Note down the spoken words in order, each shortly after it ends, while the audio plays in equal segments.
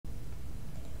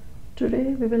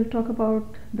Today we will talk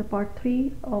about the part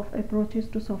 3 of approaches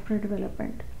to software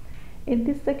development. In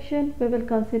this section we will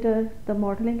consider the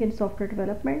modeling in software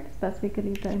development,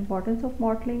 specifically the importance of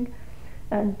modeling,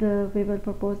 and we will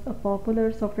propose a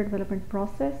popular software development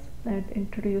process and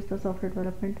introduce the software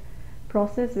development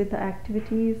process with the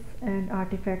activities and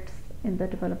artifacts in the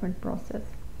development process.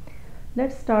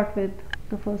 Let's start with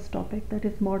the first topic, that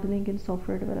is modeling in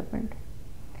software development.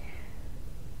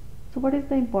 So what is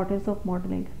the importance of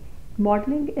modeling?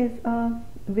 Modeling is a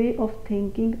way of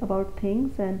thinking about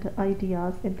things and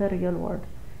ideas in the real world.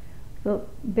 So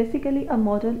basically a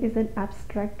model is an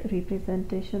abstract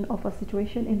representation of a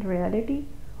situation in reality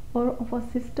or of a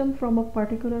system from a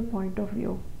particular point of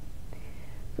view.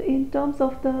 So in terms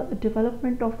of the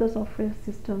development of the software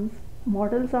systems,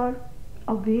 models are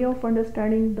a way of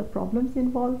understanding the problems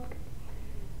involved,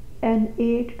 an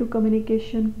aid to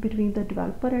communication between the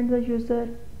developer and the user,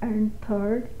 and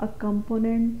third, a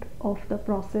component of the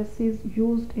processes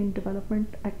used in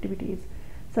development activities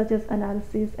such as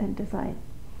analysis and design.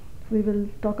 We will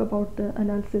talk about the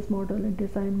analysis model and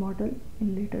design model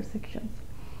in later sections.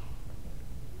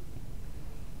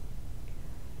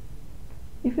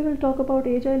 If we will talk about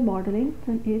agile modeling,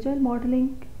 then agile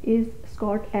modeling is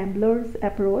Scott Ambler's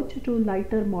approach to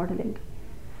lighter modeling.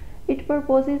 It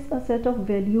proposes a set of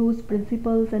values,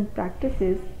 principles, and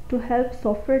practices to help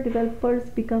software developers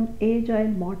become agile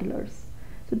modelers.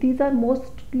 So these are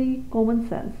mostly common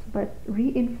sense but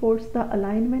reinforce the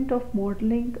alignment of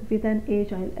modeling with an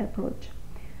agile approach.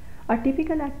 A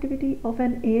typical activity of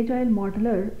an agile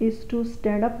modeler is to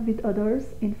stand up with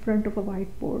others in front of a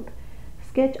whiteboard,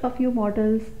 sketch a few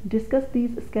models, discuss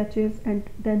these sketches, and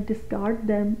then discard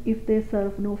them if they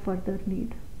serve no further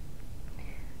need.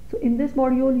 So in this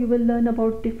module you will learn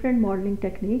about different modeling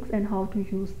techniques and how to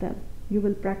use them. You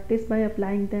will practice by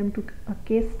applying them to a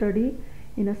case study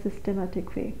in a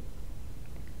systematic way.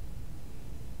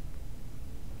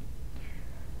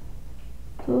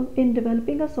 So in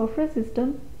developing a software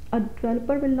system, a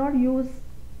developer will not use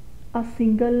a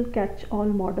single catch-all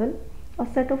model. A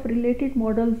set of related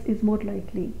models is more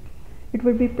likely. It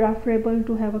would be preferable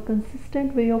to have a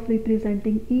consistent way of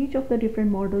representing each of the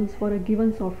different models for a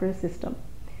given software system.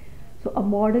 So a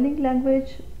modeling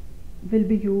language will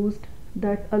be used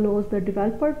that allows the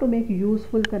developer to make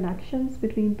useful connections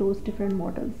between those different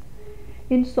models.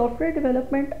 In software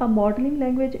development, a modeling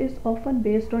language is often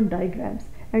based on diagrams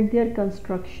and their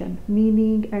construction,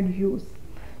 meaning, and use.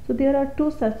 So there are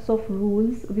two sets of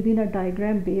rules within a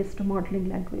diagram-based modeling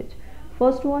language.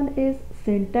 First one is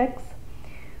syntax.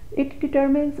 It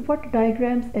determines what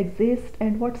diagrams exist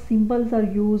and what symbols are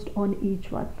used on each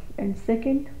one. And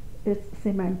second is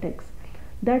semantics,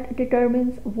 that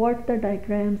determines what the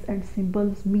diagrams and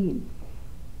symbols mean.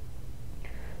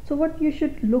 So what you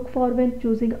should look for when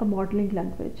choosing a modeling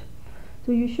language?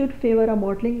 So you should favor a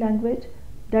modeling language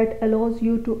that allows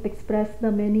you to express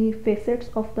the many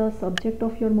facets of the subject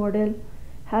of your model,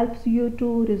 helps you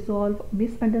to resolve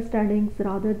misunderstandings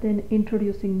rather than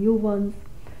introducing new ones,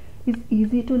 is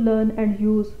easy to learn and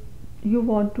use, you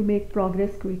want to make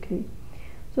progress quickly.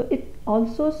 So it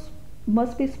also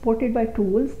must be supported by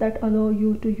tools that allow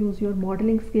you to use your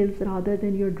modeling skills rather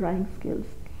than your drawing skills.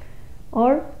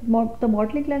 Or the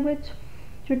modeling language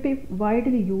should be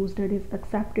widely used and is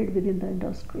accepted within the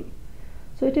industry.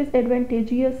 So it is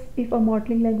advantageous if a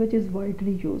modeling language is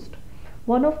widely used.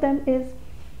 One of them is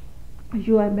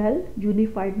UML,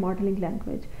 Unified Modeling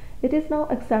Language. It is now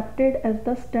accepted as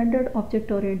the standard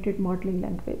object-oriented modeling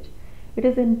language. It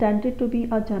is intended to be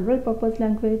a general purpose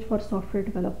language for software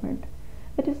development.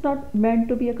 It is not meant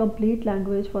to be a complete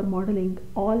language for modeling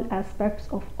all aspects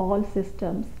of all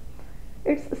systems.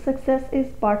 Its success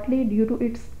is partly due to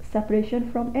its separation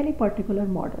from any particular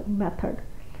method.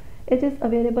 It is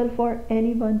available for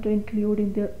anyone to include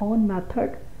in their own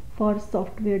method for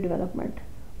software development.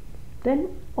 Then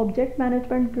Object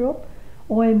Management Group,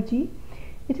 OMG.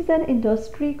 It is an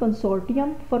industry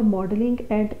consortium for modeling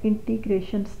and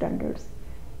integration standards.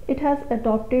 It has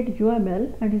adopted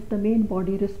UML and is the main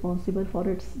body responsible for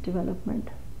its development.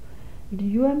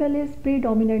 UML is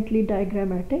predominantly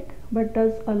diagrammatic but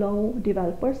does allow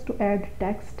developers to add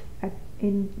text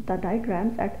in the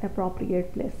diagrams at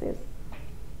appropriate places.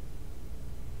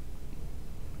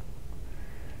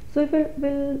 So if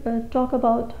we'll talk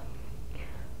about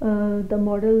the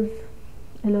model's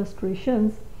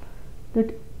illustrations,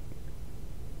 that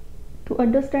to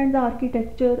understand the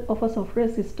architecture of a software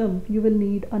system, you will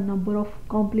need a number of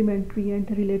complementary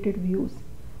and related views.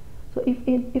 So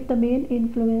if the main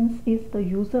influence is the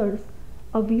users,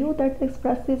 a view that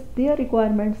expresses their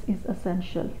requirements is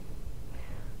essential.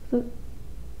 So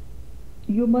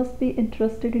you must be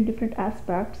interested in different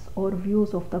aspects or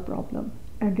views of the problem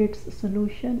and its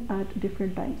solution at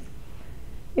different times.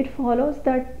 It follows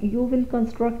that you will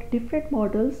construct different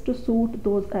models to suit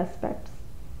those aspects.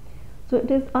 So it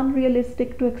is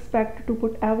unrealistic to expect to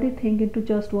put everything into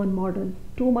just one model.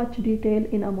 Too much detail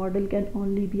in a model can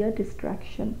only be a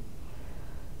distraction.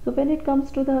 So when it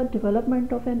comes to the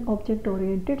development of an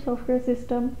object-oriented software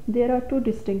system, there are two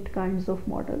distinct kinds of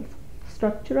models: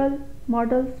 structural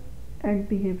models and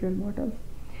behavioral models.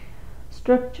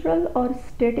 Structural or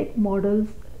static models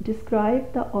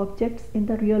describe the objects in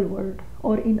the real world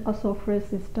or in a software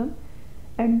system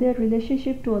and their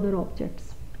relationship to other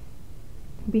objects.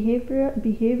 Behavior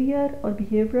or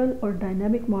behavioral or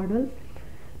dynamic models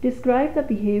describe the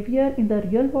behavior in the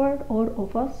real world or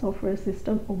of a software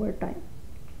system over time.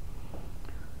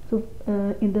 So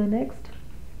in the next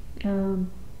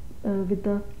with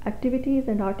the activities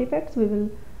and artifacts, we will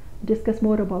discuss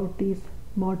more about these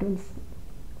models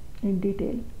in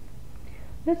detail.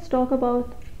 Let's talk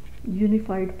about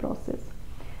unified process.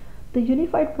 The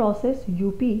unified process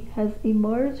UP has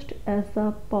emerged as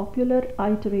a popular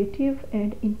iterative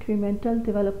and incremental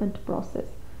development process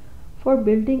for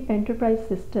building enterprise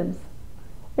systems.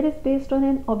 It is based on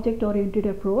an object-oriented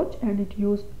approach and it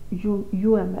uses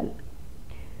UML.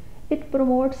 It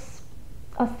promotes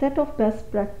a set of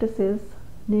best practices,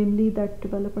 namely that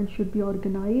development should be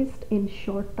organized in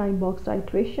short time-boxed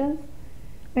iterations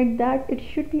and that it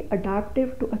should be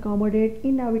adaptive to accommodate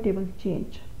inevitable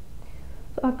change.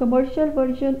 So a commercial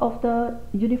version of the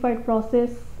unified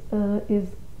process is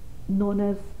known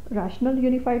as rational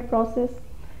unified process.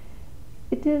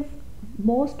 It is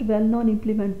most well-known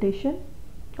implementation,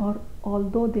 or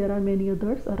although there are many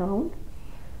others around.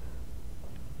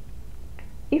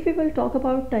 If we will talk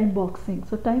about time boxing,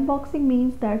 so time boxing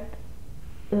means that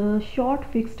short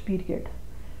fixed period,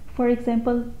 for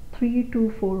example 3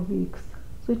 to 4 weeks,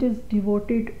 so it is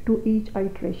devoted to each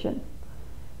iteration.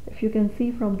 If you can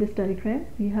see from this diagram,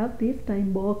 we have these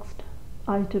time boxed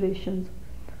iterations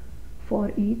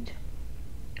for each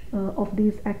of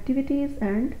these activities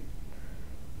and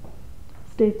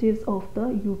stages of the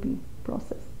UP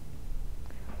process.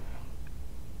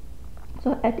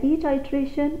 So at each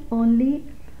iteration, only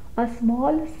a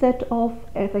small set of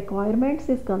requirements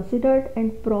is considered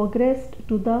and progressed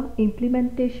to the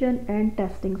implementation and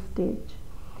testing stage.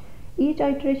 Each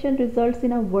iteration results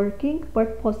in a working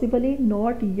but possibly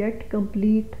not yet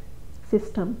complete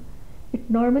system. It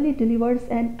normally delivers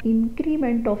an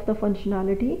increment of the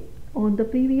functionality on the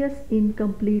previous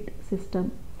incomplete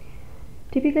system.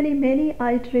 Typically, many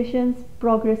iterations,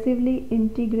 progressively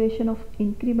integration of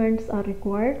increments are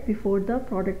required before the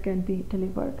product can be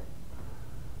delivered.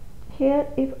 Here,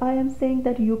 if I am saying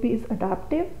that UP is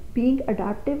adaptive, being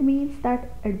adaptive means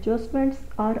that adjustments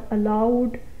are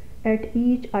allowed at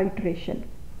each iteration.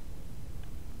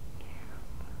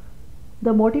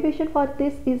 The motivation for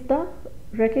this is the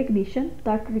recognition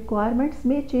that requirements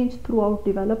may change throughout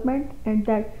development and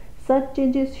that such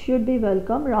changes should be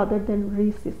welcome rather than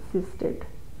resisted.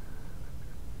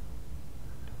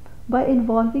 By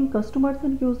involving customers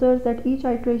and users at each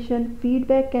iteration,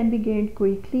 feedback can be gained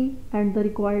quickly and the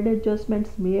required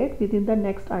adjustments made within the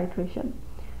next iteration.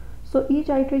 So each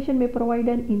iteration may provide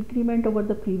an increment over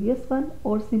the previous one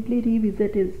or simply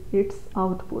revisit its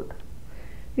output.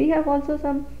 We have also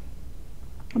some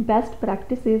best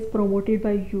practices promoted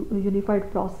by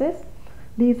unified process.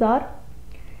 These are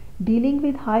dealing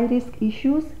with high risk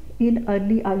issues in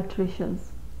early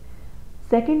iterations.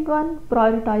 Second one,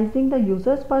 prioritizing the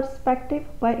user's perspective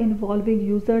by involving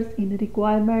users in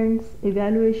requirements,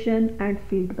 evaluation and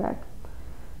feedback.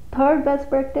 Third best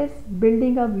practice,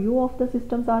 building a view of the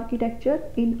system's architecture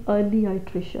in early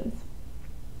iterations.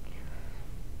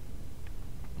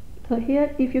 So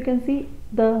here, if you can see,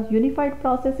 the unified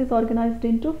process is organized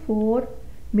into 4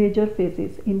 major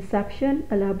phases: inception,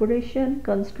 elaboration,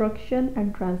 construction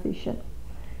and transition.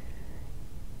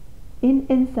 In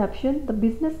inception, the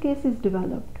business case is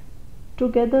developed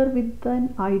together with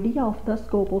an idea of the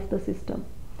scope of the system,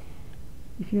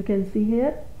 if you can see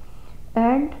here,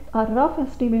 and a rough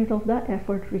estimate of the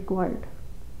effort required.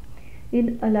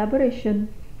 In elaboration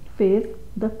phase,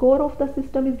 the core of the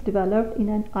system is developed in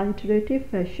an iterative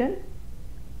fashion.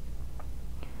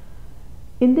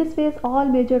 In this phase, all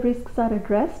major risks are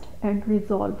addressed and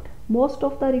resolved. Most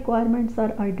of the requirements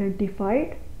are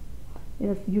identified.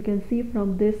 Yes, you can see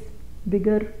from this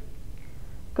bigger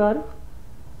curve,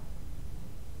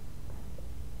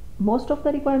 most of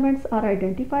the requirements are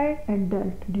identified and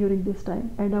dealt during this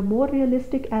time, and a more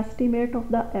realistic estimate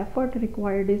of the effort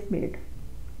required is made.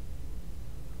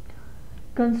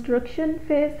 Construction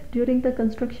phase. During the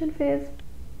construction phase,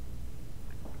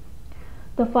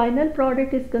 The final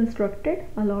product is constructed.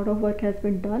 A lot of work has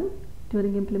been done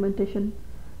during implementation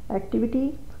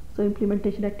activity. So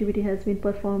implementation activity has been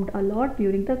performed a lot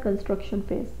during the construction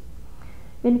phase.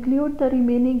 Include the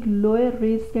remaining lower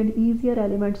risk and easier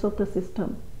elements of the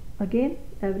system. Again,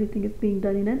 everything is being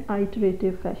done in an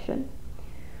iterative fashion.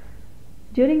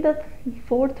 During the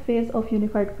fourth phase of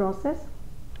unified process,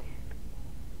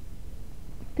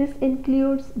 this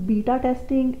includes beta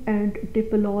testing and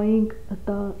deploying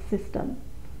the system.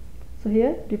 So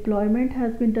here deployment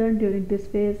has been done during this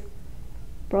phase,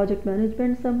 project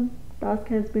management some task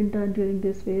has been done during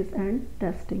this phase, and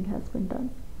testing has been done.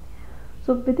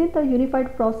 So within the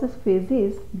unified process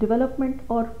phases, development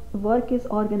or work is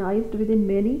organized within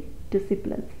many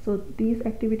disciplines. So these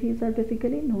activities are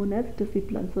basically known as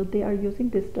disciplines. So they are using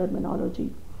this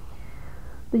terminology.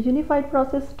 The unified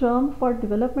process term for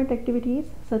development activities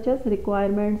such as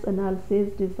requirements,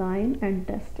 analysis, design, and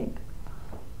testing.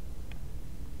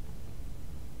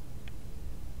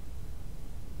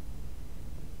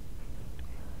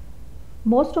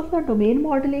 Most of the domain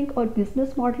modeling or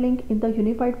business modeling in the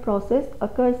unified process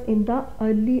occurs in the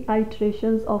early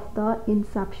iterations of the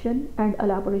inception and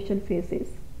elaboration phases,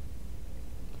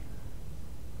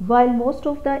 while most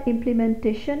of the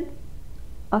implementation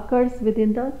occurs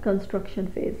within the construction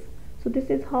phase. So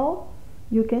this is how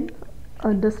you can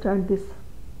understand this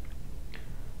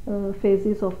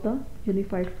phases of the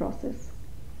unified process.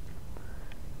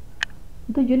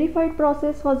 The unified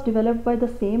process was developed by the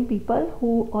same people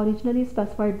who originally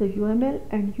specified the UML,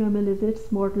 and UML is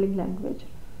its modeling language.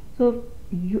 So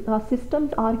a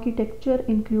systems architecture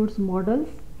includes models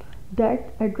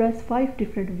that address 5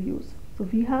 different views. So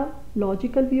we have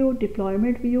logical view,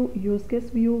 deployment view, use case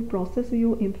view, process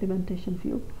view, implementation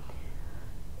view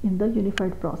in the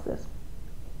unified process.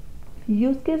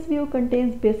 Use case view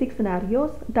contains basic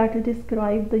scenarios that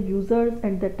describe the users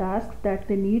and the tasks that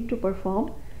they need to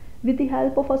perform with the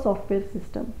help of a software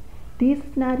system. These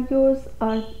scenarios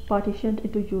are partitioned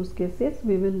into use cases.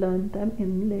 We will learn them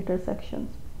in later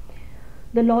sections.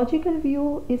 The logical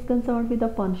view is concerned with the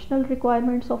functional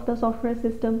requirements of the software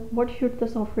system. What should the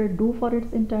software do for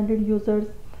its intended users?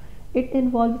 It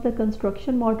involves the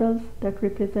construction models that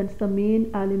represents the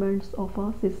main elements of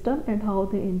a system and how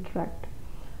they interact.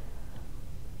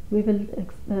 We will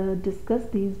discuss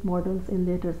these models in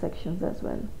later sections as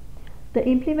well. The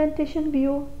implementation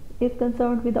view is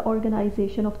concerned with the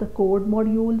organization of the code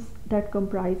modules that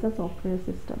comprise a software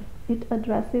system. It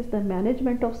addresses the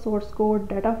management of source code,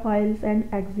 data files, and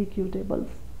executables.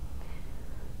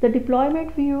 The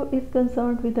deployment view is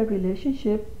concerned with the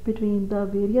relationship between the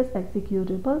various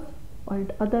executables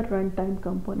and other runtime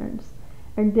components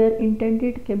and their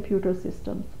intended computer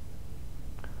systems.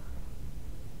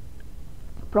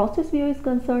 Process view is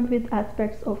concerned with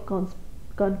aspects of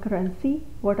concurrency.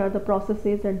 What are the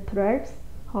processes and threads?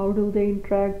 How do they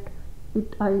interact?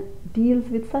 It deals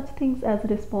with such things as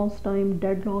response time,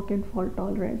 deadlock, and fault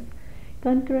tolerance.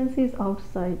 Concurrency is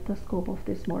outside the scope of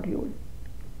this module.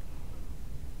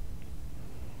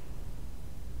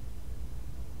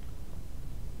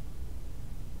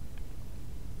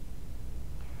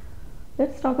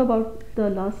 Let's talk about the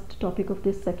last topic of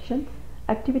this section,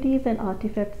 activities and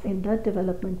artifacts in the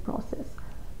development process.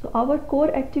 So our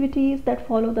core activities that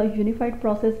follow the unified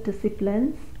process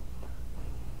disciplines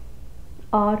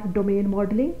are domain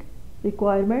modeling,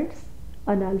 requirements,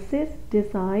 analysis,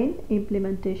 design,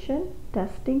 implementation,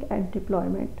 testing, and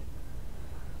deployment.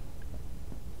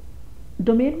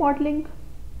 Domain modeling,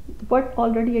 what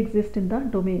already exists in the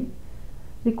domain.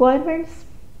 Requirements,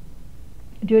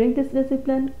 during this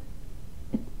discipline,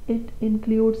 it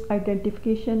includes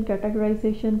identification,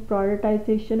 categorization,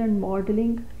 prioritization, and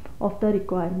modeling of the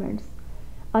requirements.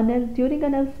 During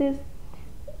analysis,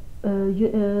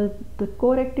 the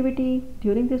core activity,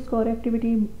 during this core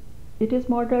activity, it is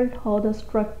modeled how the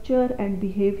structure and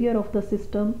behavior of the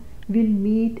system will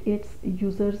meet its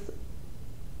users'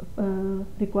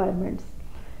 requirements.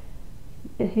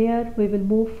 Here we will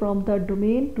move from the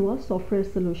domain to a software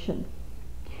solution.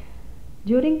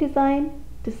 During design,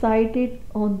 decided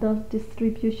on the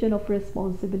distribution of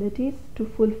responsibilities to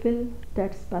fulfill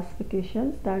that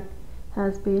specifications that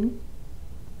has been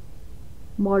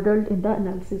modeled in the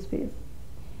analysis phase.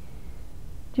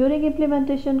 During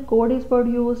implementation, code is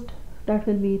produced that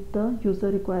will meet the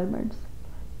user requirements.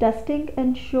 Testing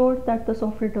ensures that the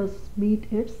software does meet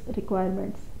its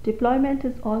requirements. Deployment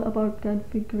is all about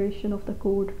configuration of the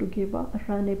code to give a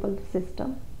runnable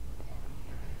system.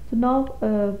 So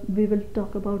now we will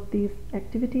talk about these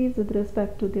activities with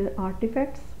respect to their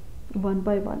artifacts one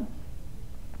by one.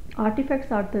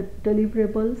 Artifacts are the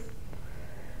deliverables.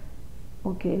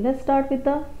 Okay, let's start with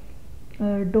the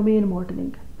domain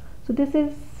modeling. So this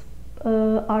is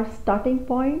our starting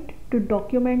point to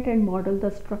document and model the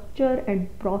structure and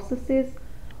processes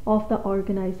of the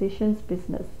organization's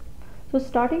business. So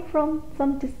starting from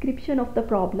some description of the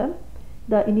problem,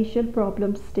 the initial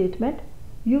problem statement,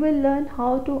 you will learn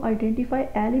how to identify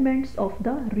elements of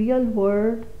the real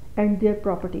world and their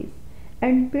properties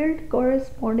and build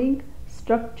corresponding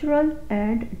structural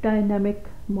and dynamic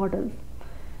models.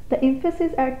 The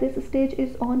emphasis at this stage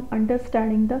is on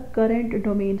understanding the current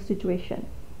domain situation.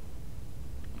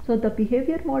 So the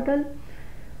behavior model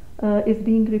is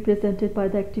being represented by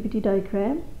the activity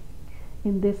diagram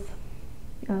in this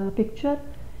picture,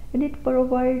 and it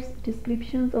provides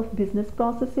descriptions of business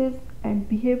processes and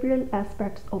behavioral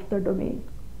aspects of the domain.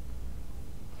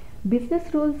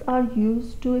 Business rules are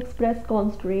used to express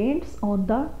constraints on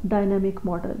the dynamic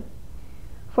model.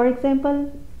 For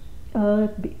example, a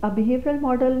behavioral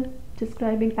model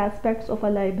describing aspects of a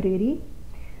library,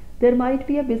 there might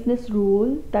be a business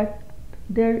rule that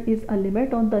there is a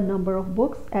limit on the number of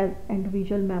books an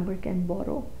individual member can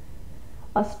borrow.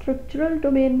 A structural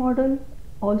domain model,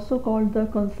 also called the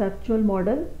conceptual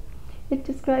model, it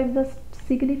describes the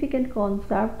significant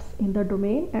concepts in the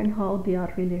domain and how they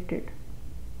are related.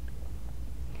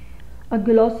 A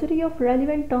glossary of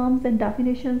relevant terms and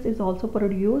definitions is also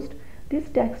produced. This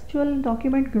textual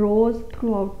document grows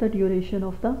throughout the duration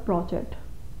of the project.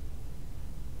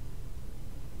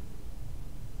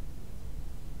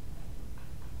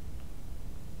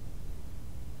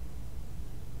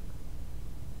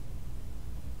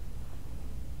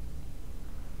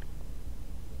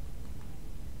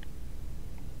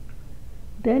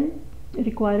 Then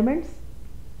requirements.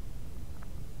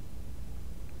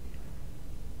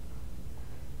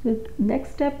 The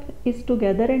next step is to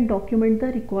gather and document the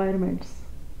requirements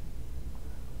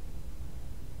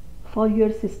for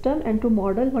your system and to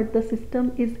model what the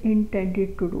system is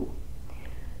intended to do.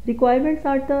 Requirements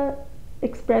are the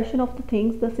expression of the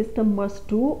things the system must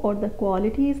do or the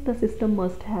qualities the system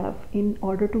must have in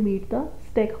order to meet the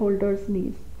stakeholders'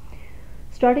 needs.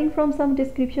 Starting from some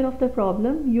description of the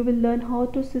problem, you will learn how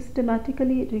to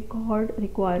systematically record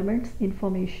requirements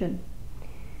information.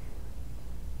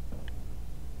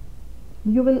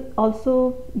 You will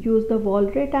also use the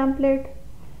Volley template.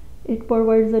 It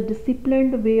provides a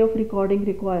disciplined way of recording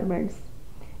requirements,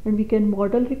 and we can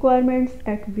model requirements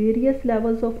at various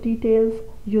levels of details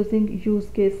using use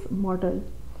case model.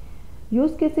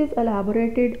 Use cases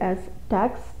elaborated as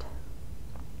text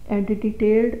and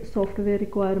detailed software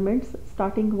requirements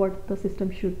starting what the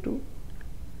system should do.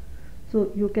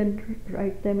 So you can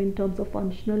write them in terms of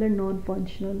functional and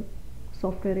non-functional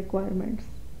software requirements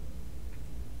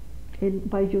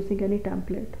by using any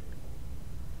template.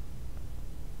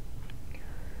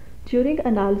 During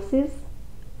analysis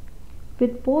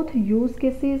with both use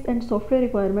cases and software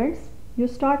requirements, you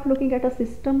start looking at a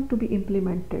system to be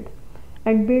implemented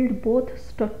and build both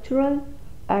structural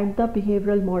and the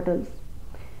behavioral models.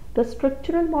 The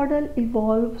structural model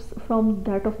evolves from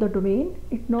that of the domain.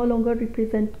 It no longer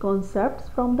represents concepts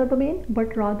from the domain,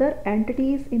 but rather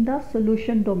entities in the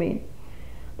solution domain.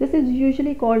 This is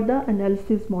usually called the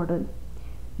analysis model.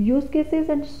 Use cases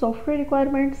and software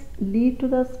requirements lead to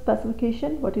the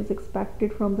specification, what is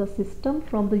expected from the system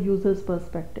from the user's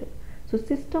perspective. So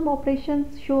system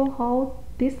operations show how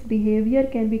this behavior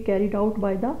can be carried out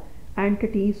by the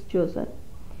entities chosen.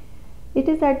 It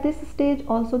is at this stage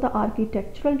also the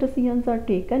architectural decisions are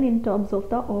taken in terms of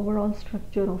the overall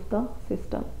structure of the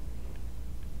system.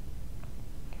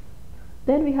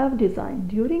 Then we have design.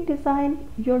 During design,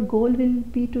 your goal will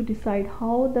be to decide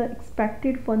how the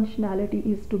expected functionality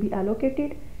is to be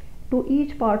allocated to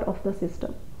each part of the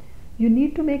system. You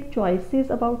need to make choices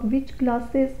about which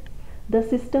classes the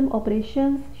system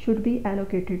operations should be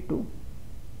allocated to.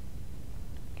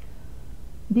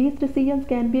 These decisions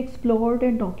can be explored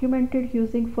and documented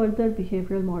using further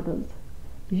behavioral models.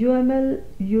 UML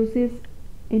uses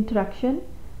interaction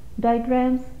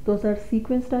diagrams. Those are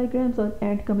sequence diagrams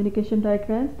and communication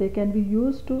diagrams. They can be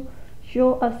used to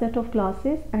show a set of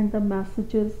classes and the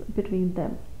messages between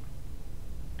them.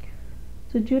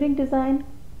 So during design,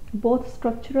 both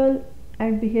structural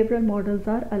and behavioral models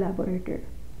are elaborated.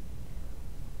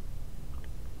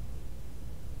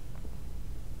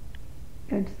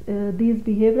 And these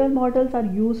behavioral models are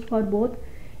used for both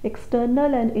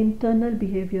external and internal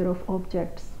behavior of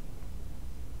objects.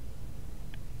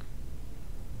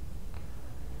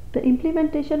 The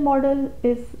implementation model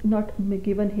is not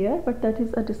given here, but that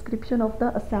is a description of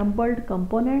the assembled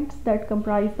components that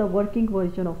comprise the working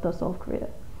version of the software.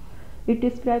 It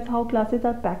describes how classes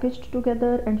are packaged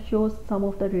together and shows some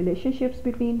of the relationships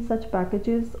between such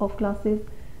packages of classes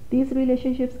These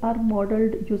relationships are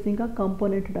modeled using a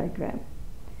component diagram,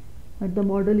 and the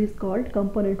model is called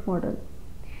component model.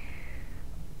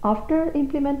 After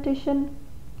implementation,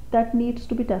 that needs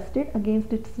to be tested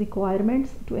against its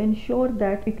requirements to ensure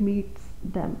that it meets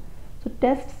them. So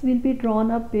tests will be drawn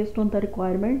up based on the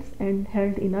requirements and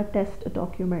held in a test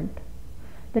document.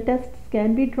 The tests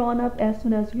can be drawn up as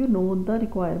soon as you know the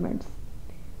requirements.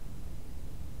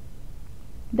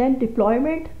 Then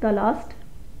deployment, the last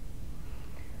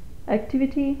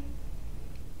activity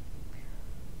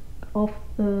of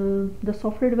the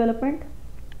software development,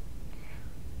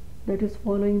 that is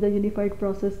following the unified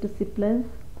process disciplines.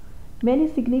 Many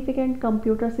significant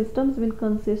computer systems will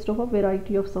consist of a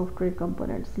variety of software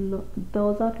components.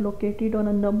 Those are located on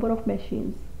a number of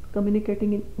machines,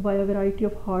 communicating via a variety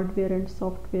of hardware and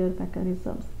software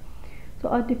mechanisms. So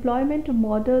a deployment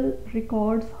model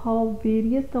records how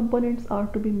various components are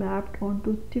to be mapped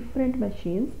onto different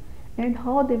machines and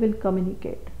how they will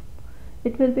communicate.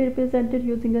 It will be represented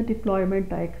using a deployment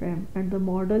diagram, and the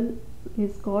model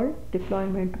is called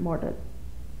deployment model.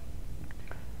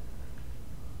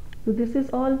 So this is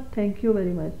all. Thank you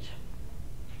very much.